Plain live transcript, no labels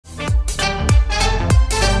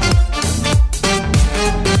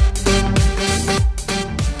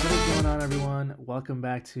welcome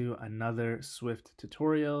back to another Swift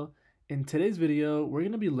tutorial. In today's video, we're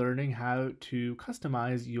going to be learning how to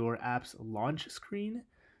customize your app's launch screen.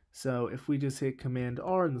 So if we just hit Command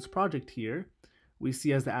R in this project here, we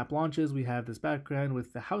see as the app launches, we have this background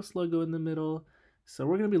with the house logo in the middle. So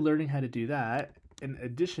we're going to be learning how to do that in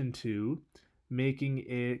addition to making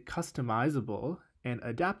it customizable and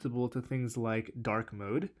adaptable to things like dark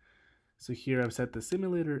mode. So here I've set the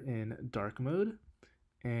simulator in dark mode.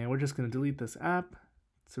 And we're just going to delete this app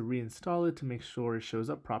to reinstall it to make sure it shows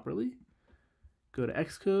up properly. Go to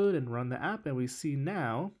Xcode and run the app, and we see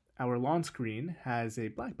now our launch screen has a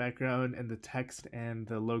black background and the text and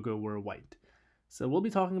the logo were white. So we'll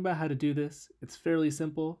be talking about how to do this. It's fairly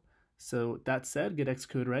simple. So that said, get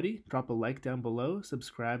Xcode ready, drop a like down below,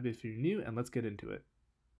 subscribe if you're new, and let's get into it.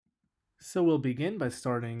 So we'll begin by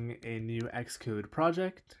starting a new Xcode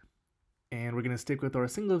project, and we're going to stick with our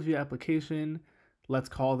single view application. Let's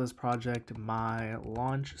call this project My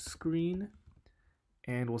Launch Screen,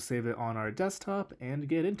 and we'll save it on our desktop and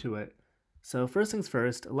get into it. So first things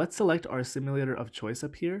first, let's select our simulator of choice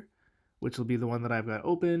up here, which will be the one that I've got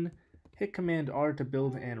open. Hit Command R to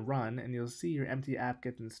build and run, and you'll see your empty app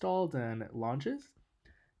gets installed and launches.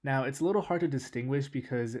 Now it's a little hard to distinguish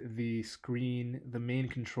because the screen, the main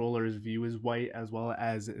controller's view is white as well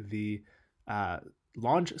as the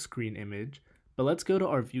launch screen image, but let's go to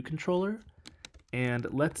our view controller. And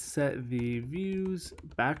let's set the view's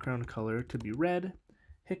background color to be red.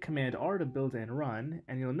 Hit Command R to build and run,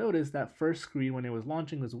 and you'll notice that first screen when it was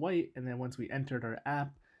launching was white, and then once we entered our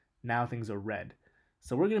app, now things are red.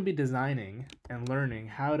 So we're going to be designing and learning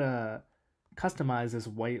how to customize this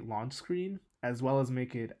white launch screen, as well as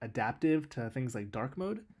make it adaptive to things like dark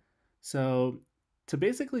mode. So to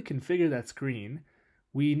basically configure that screen,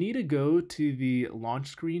 we need to go to the launch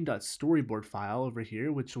screen.storyboard file over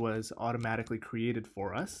here, which was automatically created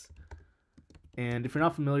for us. And if you're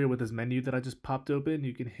not familiar with this menu that I just popped open,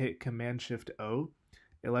 you can hit Command-Shift-O.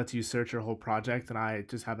 It lets you search your whole project, and I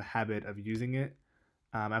just have a habit of using it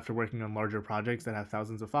after working on larger projects that have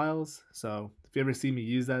thousands of files. So if you ever see me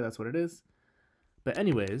use that, that's what it is. But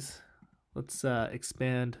anyways, let's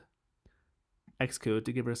expand Xcode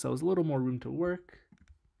to give ourselves a little more room to work.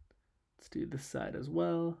 Let's do this side as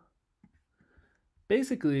well.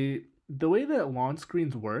 Basically, the way that launch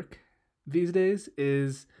screens work these days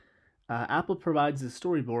is Apple provides a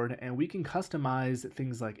storyboard, and we can customize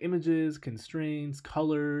things like images, constraints,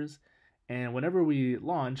 colors, and whenever we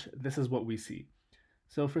launch, this is what we see.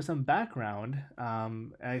 So for some background,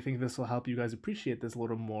 I think this will help you guys appreciate this a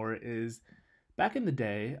little more, is back in the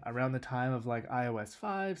day, around the time of like iOS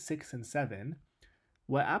 5, 6, and 7,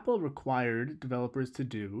 what Apple required developers to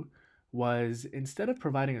do was, instead of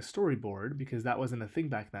providing a storyboard, because that wasn't a thing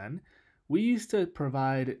back then, we used to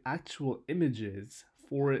provide actual images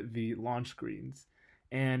for the launch screens.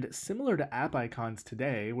 And similar to app icons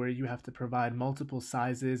today, where you have to provide multiple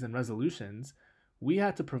sizes and resolutions, we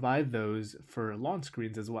had to provide those for launch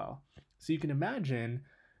screens as well. So you can imagine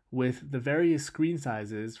with the various screen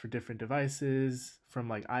sizes for different devices, from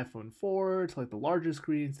like iPhone 4 to like the larger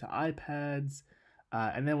screens to iPads,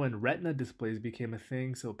 and then when Retina displays became a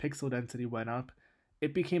thing, so pixel density went up,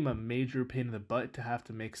 it became a major pain in the butt to have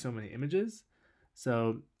to make so many images.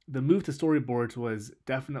 So the move to storyboards was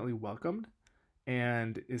definitely welcomed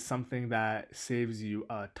and is something that saves you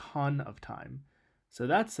a ton of time. So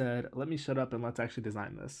that said, let me shut up and let's actually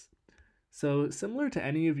design this. So similar to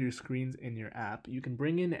any of your screens in your app, you can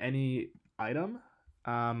bring in any item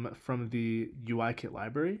from the UI kit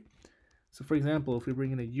library. So for example, if we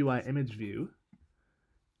bring in a UI image view,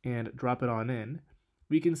 and drop it on in,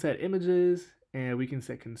 we can set images and we can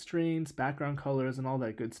set constraints, background colors, and all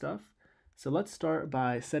that good stuff. So let's start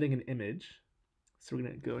by setting an image. So we're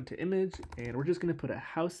going to go into image, and we're just going to put a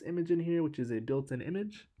house image in here, which is a built-in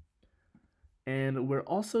image. And we're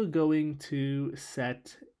also going to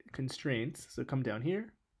set constraints. So come down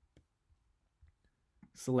here,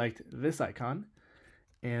 select this icon,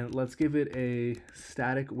 and let's give it a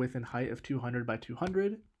static width and height of 200 by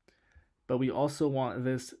 200. But we also want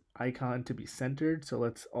this icon to be centered, so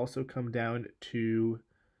let's also come down to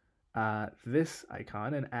this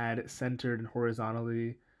icon and add centered and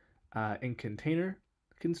horizontally in container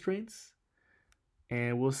constraints.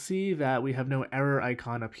 And we'll see that we have no error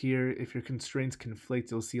icon up here. If your constraints conflict,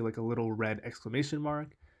 you'll see like a little red exclamation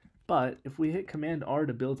mark. But if we hit Command R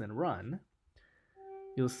to build and run,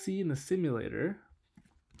 you'll see in the simulator,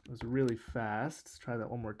 it was really fast. Let's try that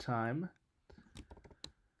one more time.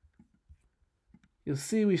 You'll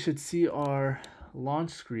see we should see our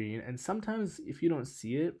launch screen, and sometimes if you don't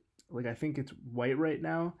see it, like I think it's white right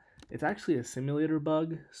now, it's actually a simulator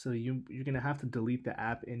bug, so you're going to have to delete the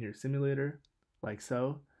app in your simulator. like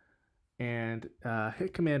so, and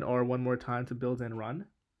hit Command R one more time to build and run,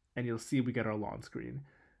 and you'll see we get our launch screen.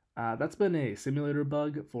 That's been a simulator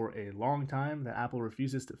bug for a long time that Apple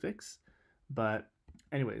refuses to fix, but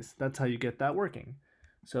anyways, that's how you get that working.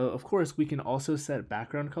 So of course we can also set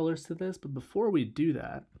background colors to this, but before we do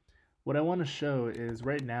that, what I want to show is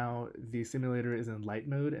right now the simulator is in light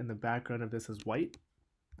mode and the background of this is white.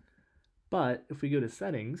 But if we go to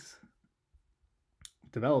settings,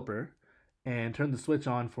 developer, and turn the switch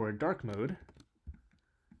on for dark mode,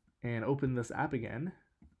 and open this app again,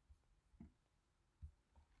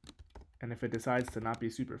 and if it decides to not be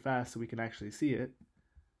super fast so we can actually see it,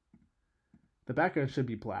 the background should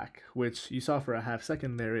be black, which you saw for a half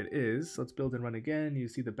second there it is. Let's build and run again. You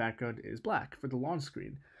see the background is black for the launch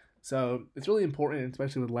screen. So it's really important,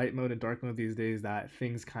 especially with light mode and dark mode these days, that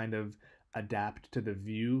things kind of adapt to the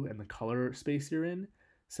view and the color space you're in.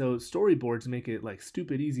 So storyboards make it like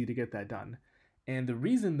stupid easy to get that done. And the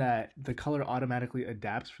reason that the color automatically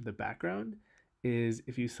adapts for the background is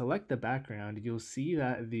if you select the background, you'll see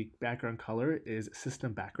that the background color is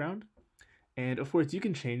system background. And of course, you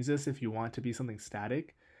can change this if you want to be something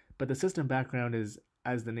static, but the system background is,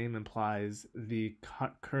 as the name implies, the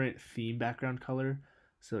current theme background color,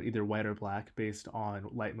 so either white or black based on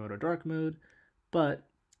light mode or dark mode. But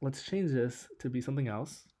let's change this to be something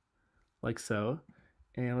else, like so,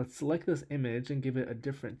 and let's select this image and give it a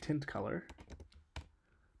different tint color,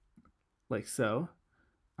 like so.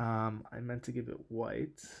 I meant to give it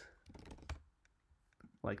white,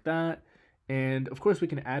 like that. And of course we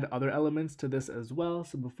can add other elements to this as well.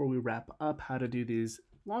 So before we wrap up how to do these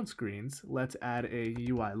launch screens, let's add a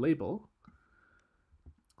UI label.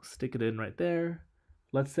 Stick it in right there.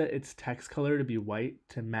 Let's set its text color to be white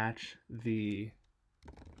to match the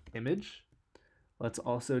image. Let's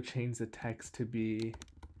also change the text to be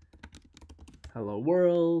hello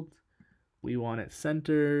world. We want it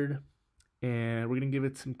centered, and we're gonna give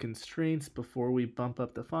it some constraints before we bump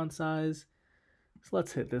up the font size. So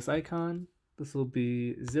let's hit this icon. This will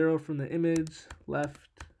be 0 from the image, left,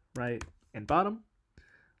 right, and bottom,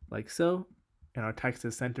 like so. And our text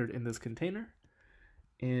is centered in this container.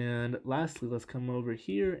 And lastly, let's come over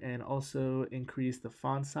here and also increase the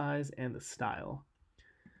font size and the style.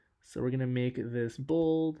 So we're gonna make this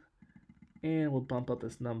bold, and we'll bump up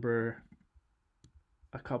this number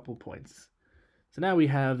a couple points. So now we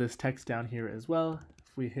have this text down here as well.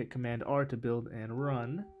 If we hit Command R to build and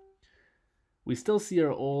run, we still see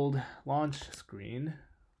our old launch screen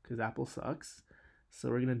because Apple sucks. So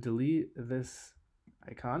we're going to delete this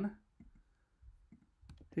icon.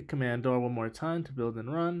 Hit Command R one more time to build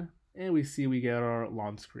and run, and we see we get our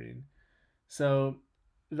launch screen. So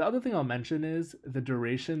the other thing I'll mention is the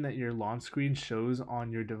duration that your launch screen shows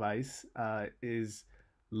on your device is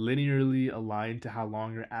linearly aligned to how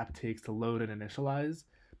long your app takes to load and initialize.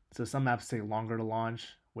 So some apps take longer to launch,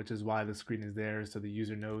 which is why the screen is there so the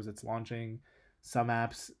user knows it's launching. Some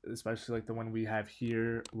apps, especially like the one we have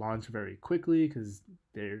here, launch very quickly because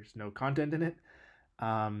there's no content in it.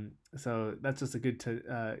 So that's just a good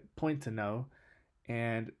point to know.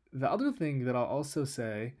 And the other thing that I'll also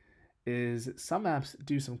say is some apps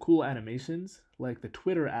do some cool animations. Like the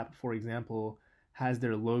Twitter app, for example, has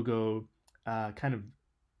their logo kind of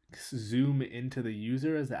zoom into the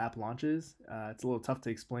user as the app launches. It's a little tough to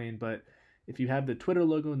explain, but if you have the Twitter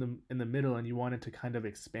logo in the middle and you want it to kind of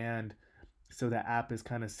expand so that app is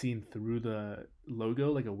kind of seen through the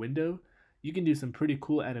logo like a window, you can do some pretty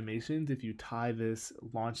cool animations if you tie this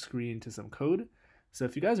launch screen to some code. So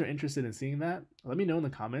if you guys are interested in seeing that, let me know in the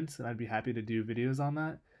comments and I'd be happy to do videos on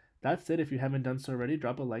that. That's it. If you haven't done so already,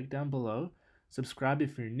 drop a like down below. Subscribe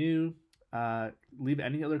if you're new. Leave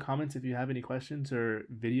any other comments if you have any questions or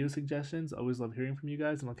video suggestions. Always love hearing from you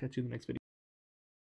guys, and I'll catch you in the next video.